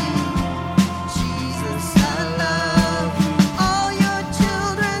love you. Jesus, I love you. All your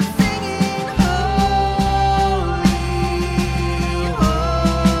children singing, holy,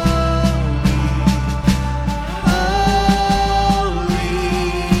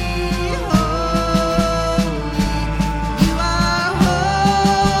 you are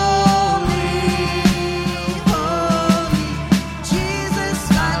holy, Jesus,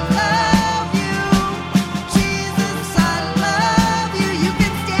 I love you. Jesus, I love you. You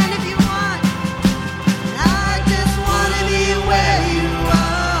can stand if you want. I just wanna be where you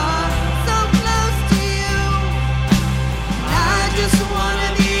are, so close to you. I just wanna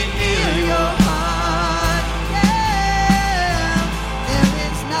be near your heart. Yeah, there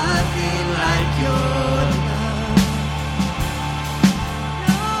is nothing like your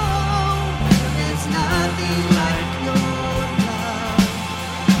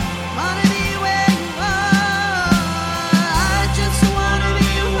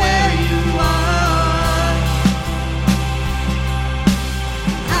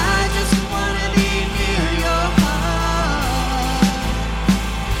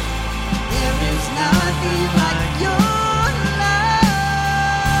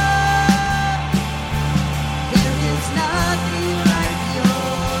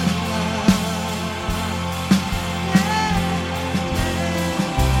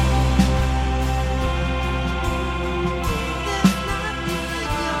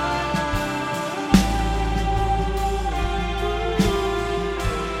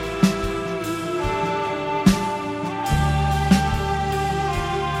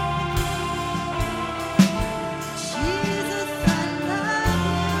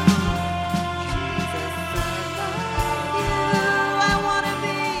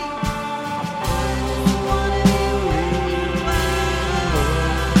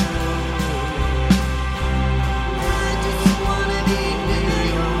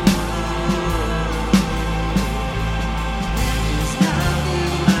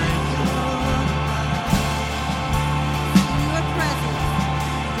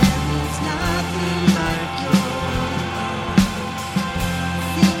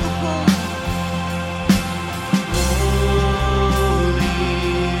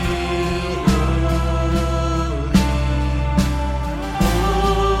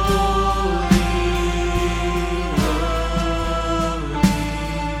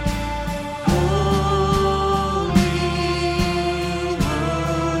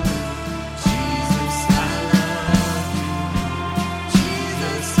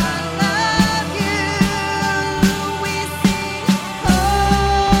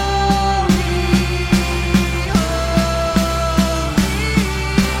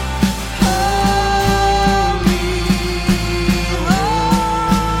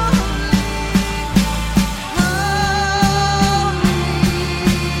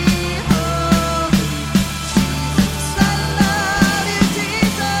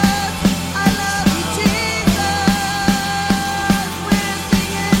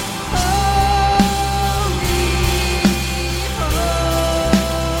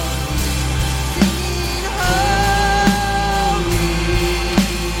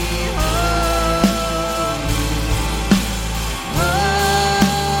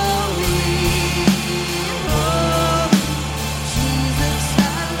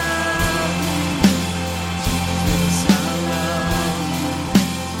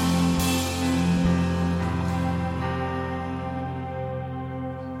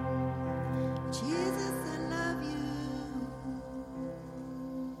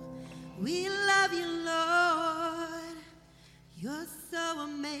We love you, Lord. You're so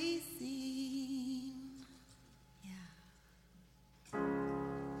amazing. Yeah.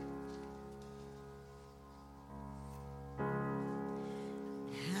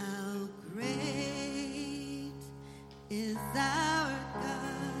 How great is our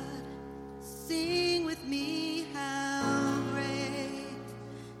God? Sing with me, how great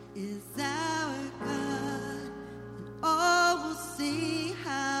is our God? And all will see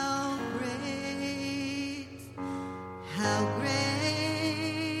how great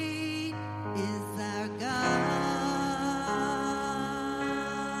is our God.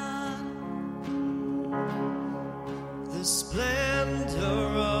 The splendor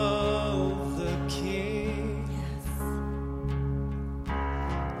of the King,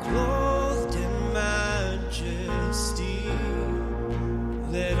 clothed in majesty.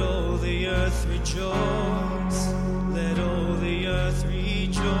 Let all the earth rejoice. Let all the earth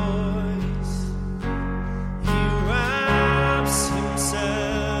rejoice. He wraps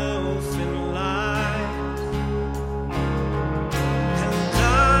himself in light, and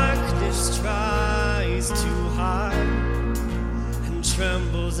darkness tries to hide, and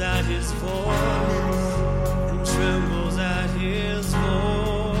trembles at his voice, and trembles at his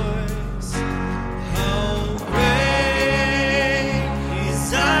voice. How great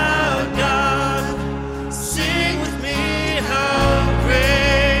is our God? Sing with me, how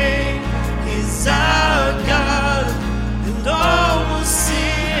great is our God? And all will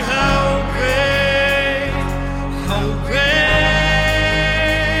see how great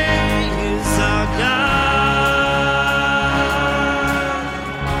is our God.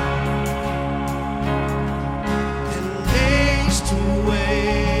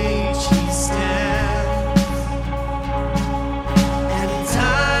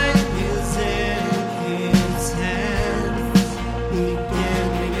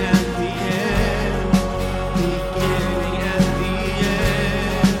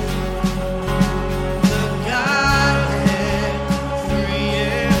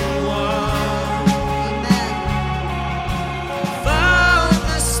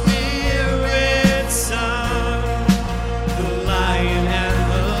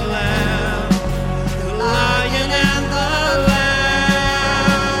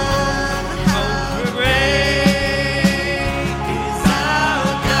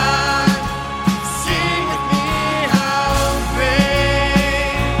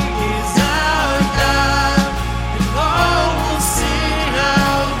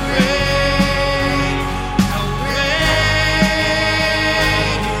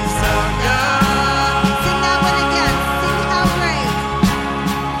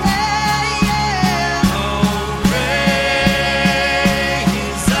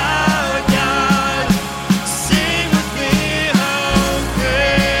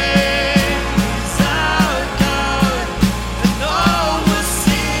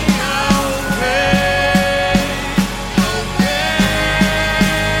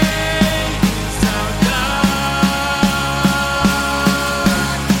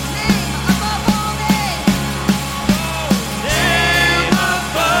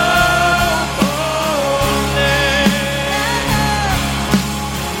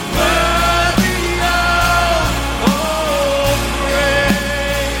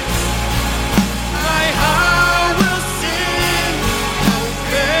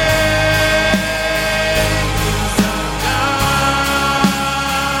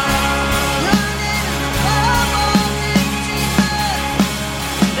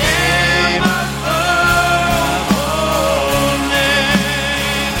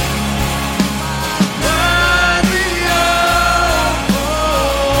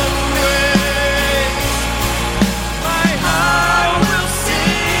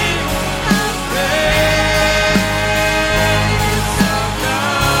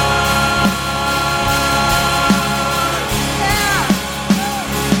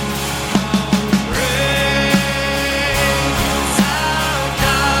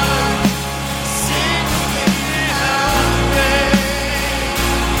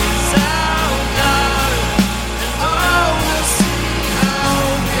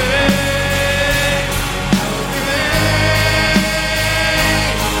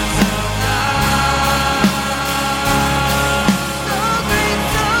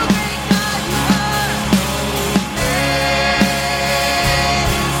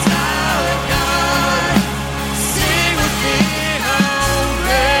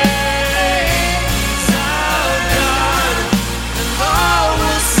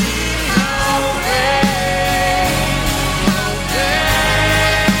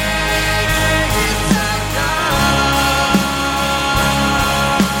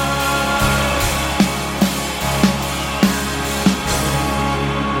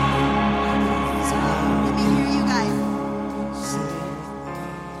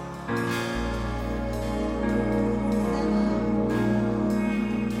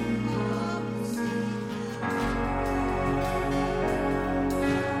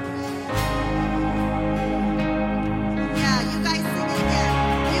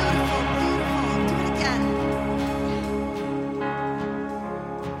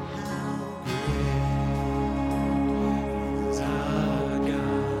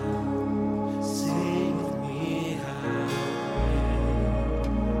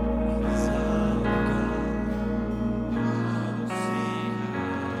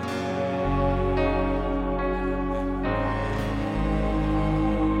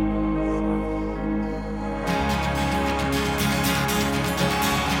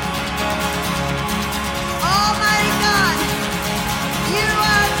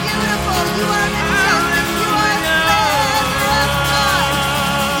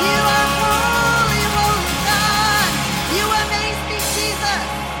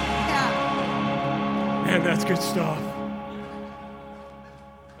 That's good stuff.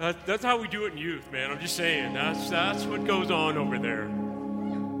 That's how we do it in youth, man. I'm just saying. That's what goes on over there.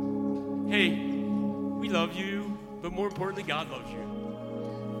 Hey, we love you, but more importantly, God loves you.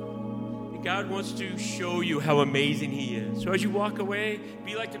 And God wants to show you how amazing He is. So as you walk away,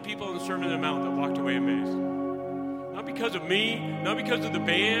 be like the people on the Sermon on the Mount that walked away amazed. Not because of me, not because of the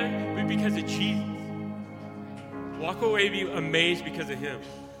band, but because of Jesus. Walk away be amazed because of Him.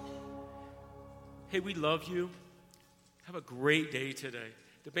 Hey, we love you. Have a great day today.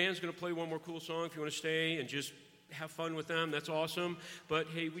 The band's going to play one more cool song. If you want to stay and just have fun with them, that's awesome. But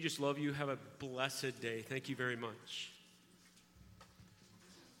hey, we just love you. Have a blessed day. Thank you very much.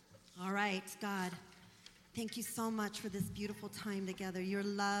 All right, God, thank you so much for this beautiful time together. Your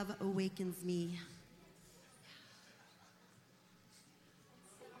love awakens me.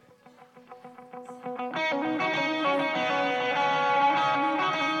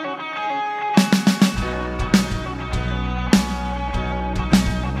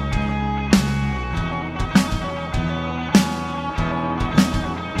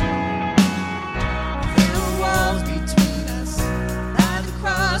 There were walls between us. By the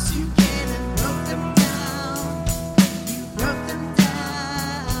cross you came and broke them down. You broke them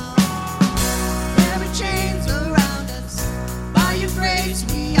down.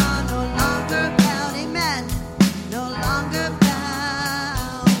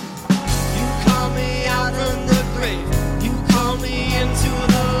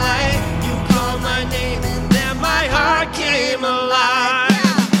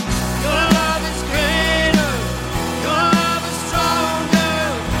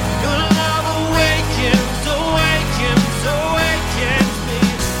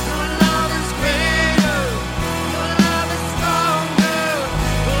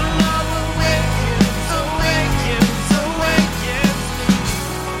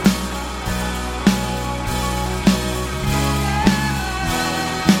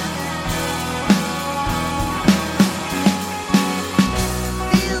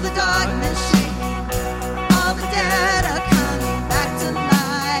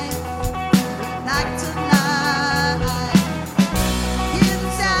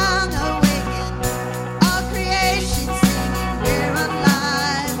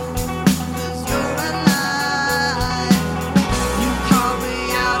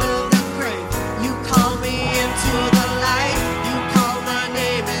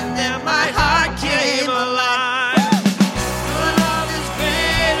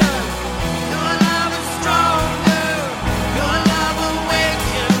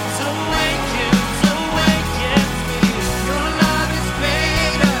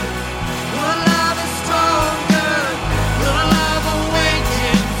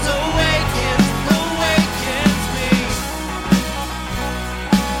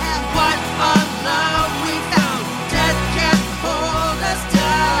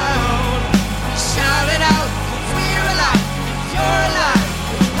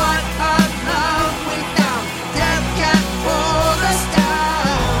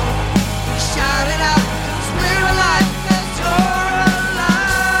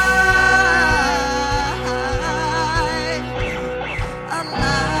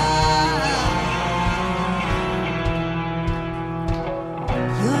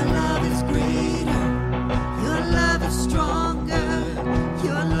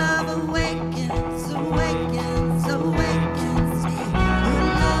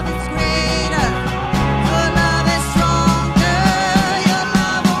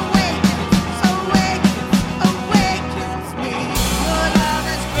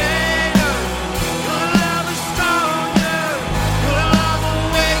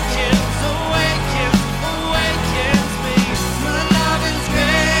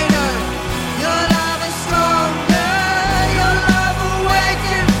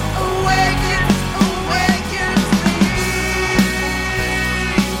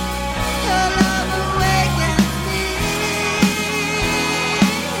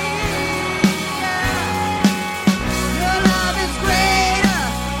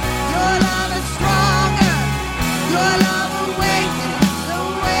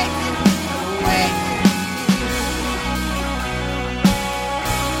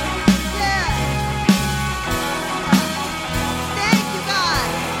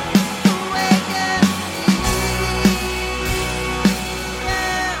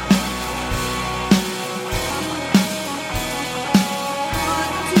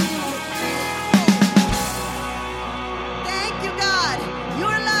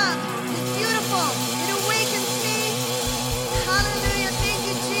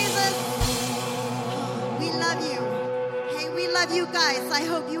 love you guys. I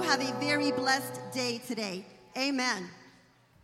hope you have a very blessed day today. Amen.